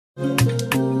Welcome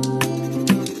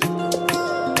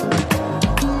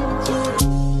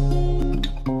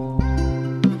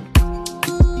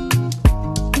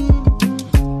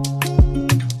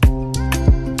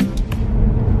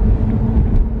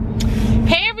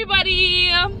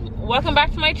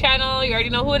back to my channel. You already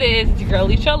know who it is. It's your girl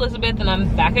Alicia Elizabeth, and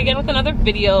I'm back again with another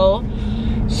video.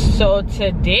 So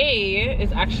today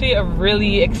is actually a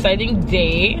really exciting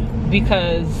day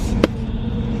because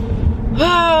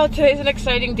today's an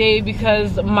exciting day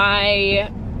because my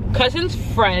cousin's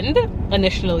friend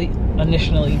initially,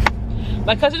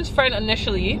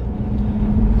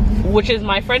 which is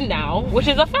my friend now, which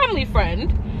is a family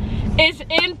friend, is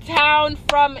in town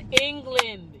from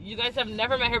England. You guys have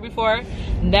never met her before.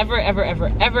 Never, ever,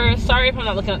 ever, ever. Sorry if I'm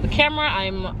not looking at the camera.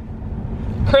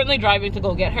 I'm currently driving to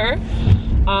go get her.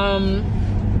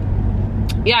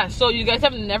 Yeah, so you guys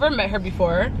have never met her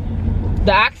before.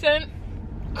 The accent,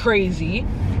 crazy.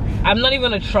 I'm not even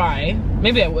gonna try.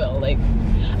 Maybe I will. Like,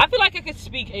 I feel like I could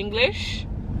speak English,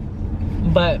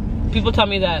 but people tell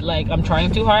me that like I'm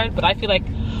trying too hard. But I feel like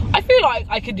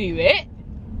I could do it.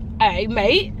 Hey,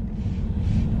 mate,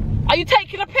 are you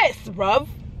taking a piss, bruv?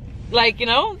 Like, you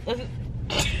know.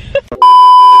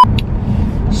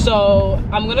 So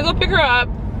I'm gonna go pick her up.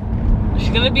 She's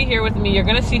gonna be here with me. You're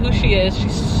gonna see who she is.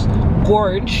 She's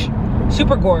gorge,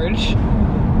 super gorge.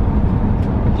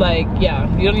 Like, yeah,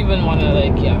 you don't even want to,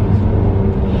 like, yeah.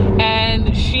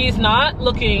 And she's not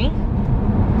looking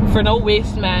for no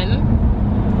waste man.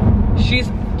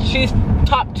 She's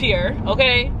top tier,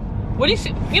 okay? What do you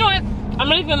see? You know what, I'm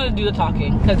not even gonna do the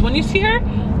talking, because when you see her,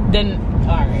 then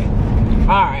all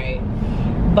right.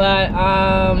 But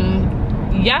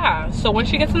yeah, so when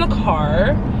she gets in the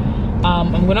car,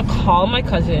 I'm gonna call my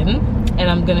cousin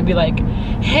and I'm gonna be like,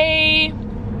 hey,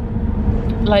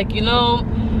 like, you know,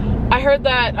 I heard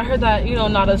that you know,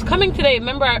 Nada's coming today.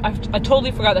 Remember, I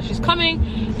totally forgot that she's coming.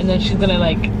 And then she's gonna,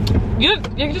 like, you're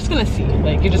just gonna see,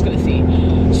 like, you're just gonna see.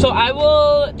 So I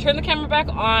will turn the camera back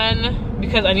on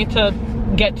because I need to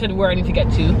get to where I need to get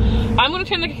to. I'm gonna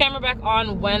turn the camera back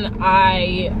on when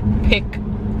I pick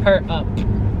her up.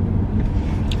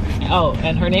 Oh,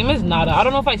 and her name is Nada. I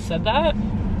don't know if I said that,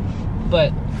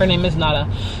 but her name is Nada.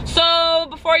 So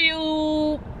before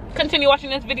you continue watching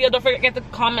this video, don't forget to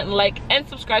comment, like, and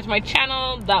subscribe to my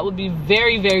channel. That would be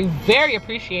very, very, very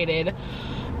appreciated.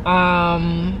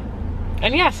 And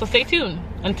yeah, so stay tuned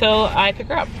until I pick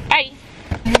her up. Bye.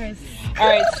 Yes. All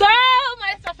right, so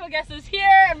my special guest is here.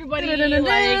 Everybody, she's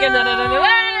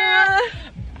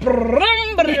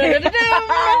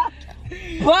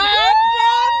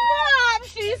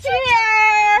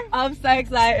here. I'm so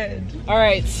excited. All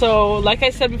right, so like I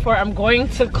said before, I'm going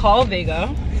to call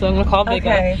Vega. So I'm gonna call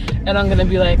Vega, and I'm gonna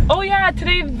be like, oh yeah,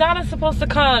 today Nada's supposed to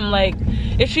come. Like,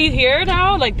 is she here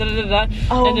now? Like, da da da da.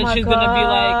 Oh, and then my she's God. Gonna be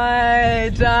like,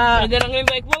 and then I'm gonna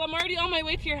be like, well, I'm already on my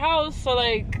way to your house, so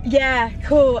like. Yeah,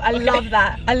 cool. I love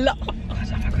that. I love. Oh my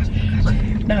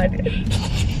God. No,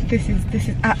 this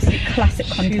is absolute classic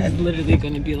content. She's literally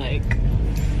gonna be like.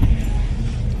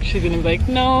 She's gonna be like,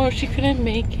 no, she couldn't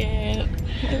make it.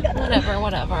 Whatever,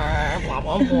 blah,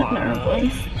 blah, blah.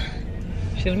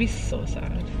 She's gonna be so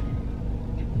sad.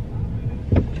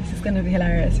 This is gonna be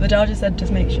hilarious. Vidal just said,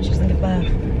 just make sure she doesn't give birth.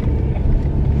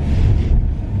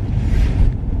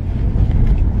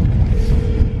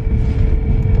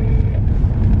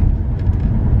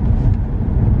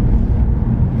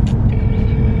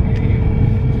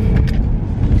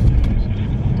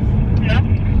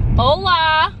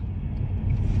 Hola.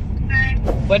 Hi.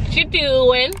 What you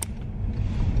doing?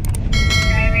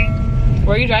 Driving.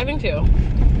 Where are you driving to?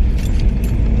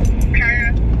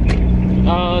 Cairo.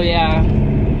 Oh yeah.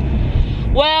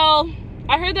 Well,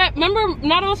 I heard that. Remember,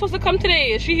 Nada was supposed to come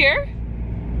today. Is she here?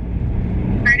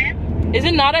 Pardon?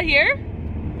 Isn't Nada here?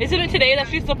 Isn't it today that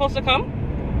she's supposed to come?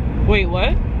 Wait,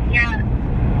 what? Yeah.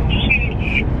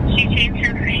 She changed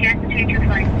her. She has to change her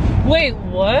flight. Wait,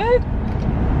 what?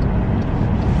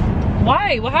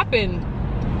 Why? What happened?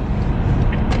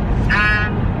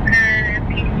 Her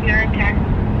PCR test.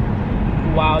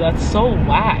 Wow, that's so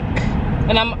whack.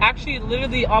 And I'm actually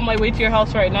literally on my way to your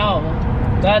house right now.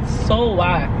 That's so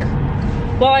whack.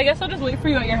 Well, I guess I'll just wait for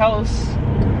you at your house.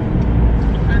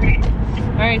 Okay.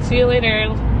 Alright, see you later.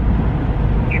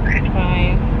 Goodbye.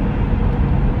 Bye.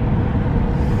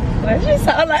 Why does she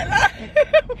sound like that?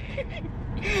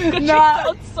 She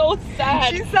sounds so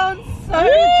sad. She sounds so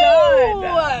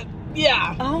done.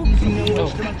 Yeah. Oh,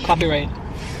 Copyright.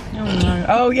 oh no.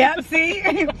 Oh yeah, see?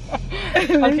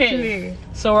 Okay,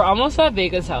 so we're almost at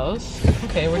Vega's house.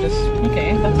 Okay, we're just,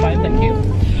 okay, that's fine, thank you.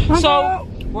 So,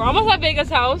 we're almost at Vega's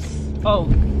house. Oh,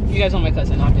 you guys know my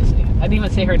cousin, obviously. I didn't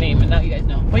even say her name, and now you guys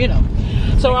know. Well, you know.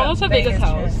 So we're almost at Vega's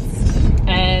house,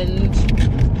 and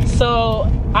so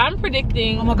I'm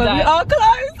predicting. Oh my god, we are close.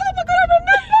 Oh my god, I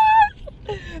remember.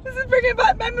 This is bringing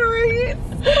back memories.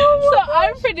 So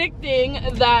I'm predicting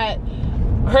that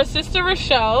her sister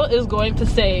Rochelle is going to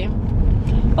say,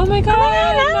 "Oh my god,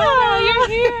 Nana, you're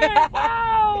here!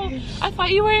 Wow, I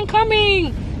thought you weren't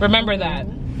coming." Remember that.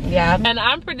 Yeah. And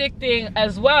I'm predicting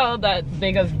as well that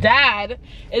Vega's dad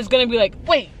is gonna be like,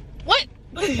 "Wait, what?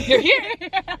 You're here?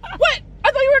 What?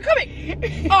 I thought you weren't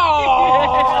coming."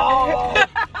 Oh,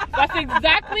 that's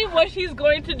exactly what she's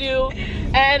going to do,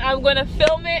 and I'm gonna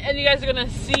film it, and you guys are gonna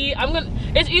see.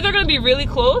 It's either gonna be really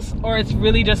close or it's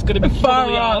really just gonna be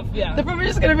totally off. Yeah. They're probably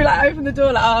just gonna be like, open the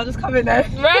door, like, oh, I'll just come in there.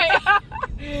 Right.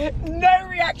 No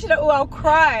reaction at all. I'll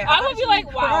cry. I would be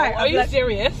like, wow, are you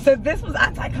serious? So this was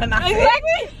anticlimactic.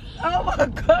 Exactly. Oh my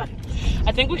god.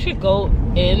 I think we should go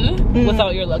in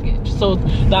without your luggage, so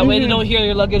that way they don't hear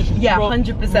your luggage. Yeah,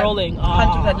 100%. Rolling.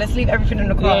 100%. Let's leave everything in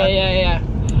the car. Yeah.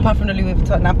 Apart from the Louis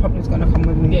Vuitton, that probably is gonna come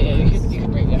with me. Yeah, you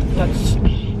can bring it. That's a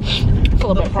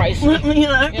little bit pricey.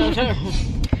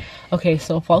 Okay,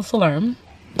 so false alarm.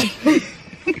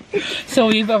 So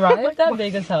we've arrived at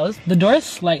Vega's house. The door is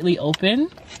slightly open,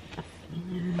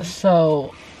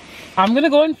 so I'm gonna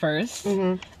go in first,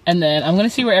 and then I'm gonna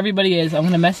see where everybody is. I'm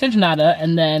gonna message Nada,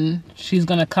 and then she's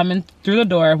gonna come in through the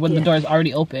door when the door is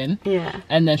already open. Yeah.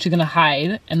 And then she's gonna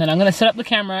hide, and then I'm gonna set up the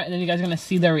camera, and then you guys are gonna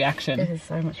see their reaction. This is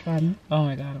so much fun. Oh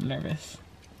my god, I'm nervous.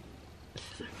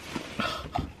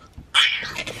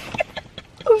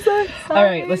 I'm so sorry. All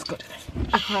right, let's go do this.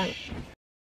 Okay.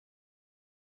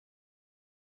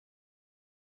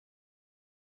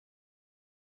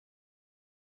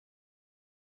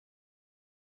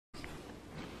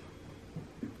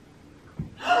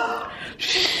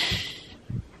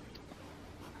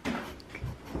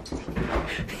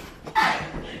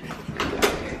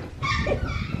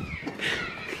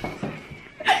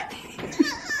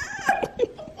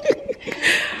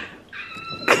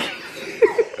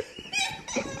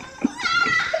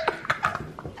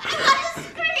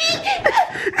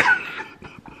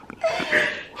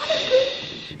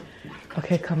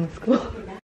 Okay, come, let's go.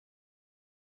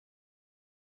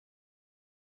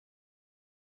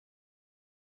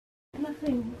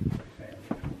 Nothing.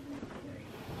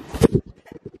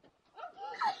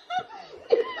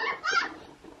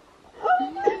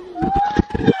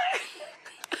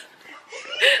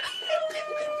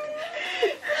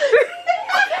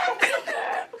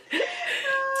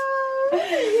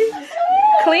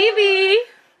 Clevey.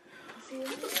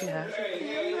 Yeah.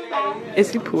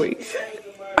 Is he pooing?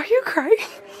 Are you crying?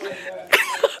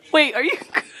 Wait, are you?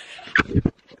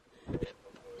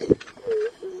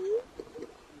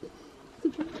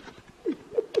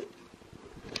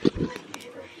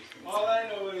 All I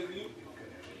know is you.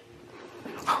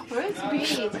 Where's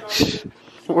B?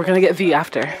 We're gonna get V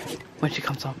after when she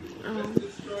comes home.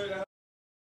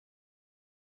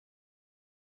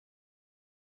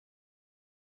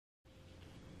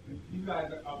 You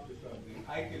guys are up to something.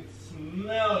 I can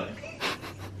smell it.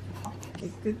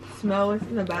 You could smell what's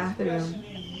in the bathroom.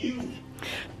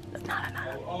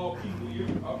 All people, you're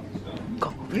up to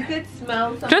something. You could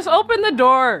smell something. Just open the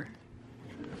door.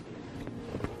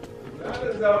 If that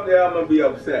is out there, I'm gonna be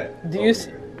upset. Do you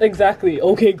exactly?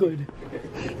 Okay, good.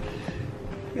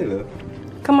 Hello.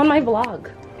 Come on my vlog.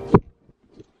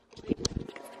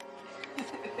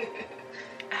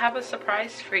 I have a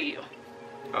surprise for you.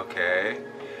 Okay.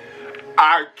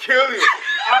 I'll kill you.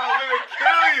 I'm gonna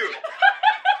kill you.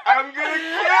 I'm gonna kill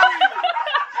you.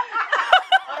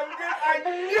 I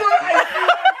knew it.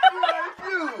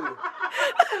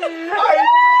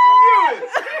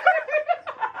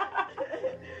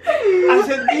 I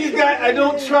said, these guys, I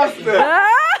don't trust them. This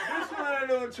one I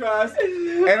don't trust.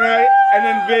 And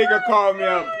then Vega called me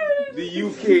up, the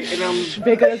UK, and I'm...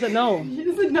 Vega doesn't know. She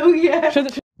doesn't know yet.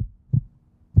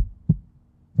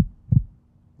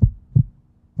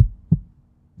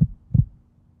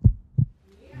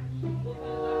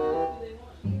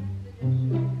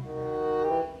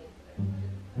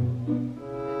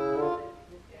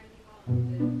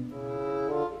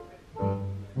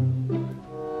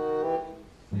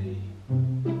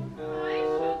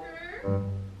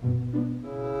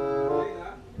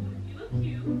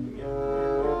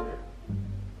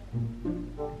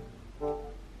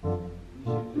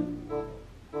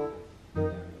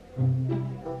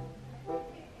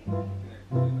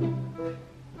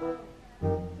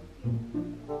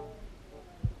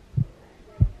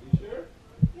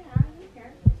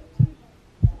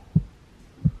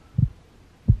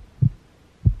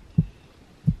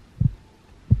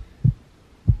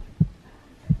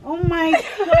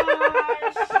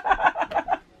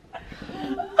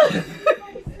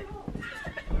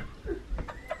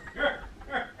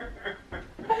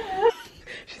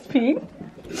 peeing?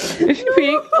 Is she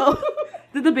peeing? Oh.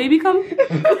 Did the baby come?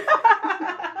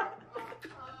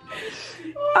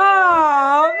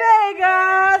 Oh,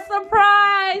 Vega!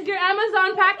 Surprise! Your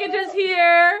Amazon package is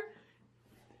here.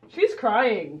 She's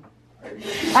crying.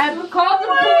 I've called the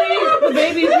police. The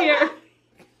baby's here.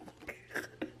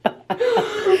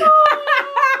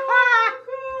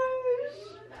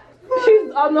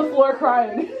 She's on the floor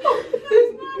crying.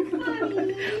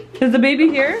 Is the baby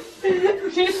here?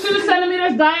 She's 2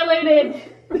 centimeters dilated.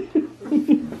 When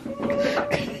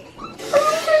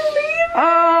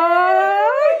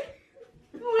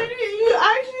you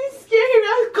actually scared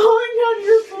us calling down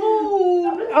your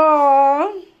phone.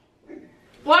 Aww.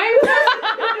 Why are you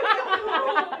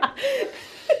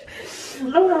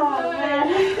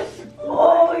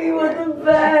Oh, you were the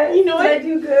best. You know what? Did I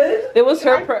do good? It was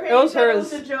her. It was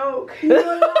hers. That was a joke.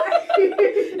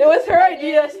 It was her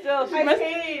idea still.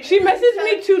 She messaged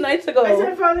me 2 nights ago. I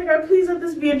said, Father God, please let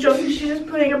this be a joke. And she's just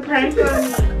putting a prank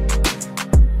on me.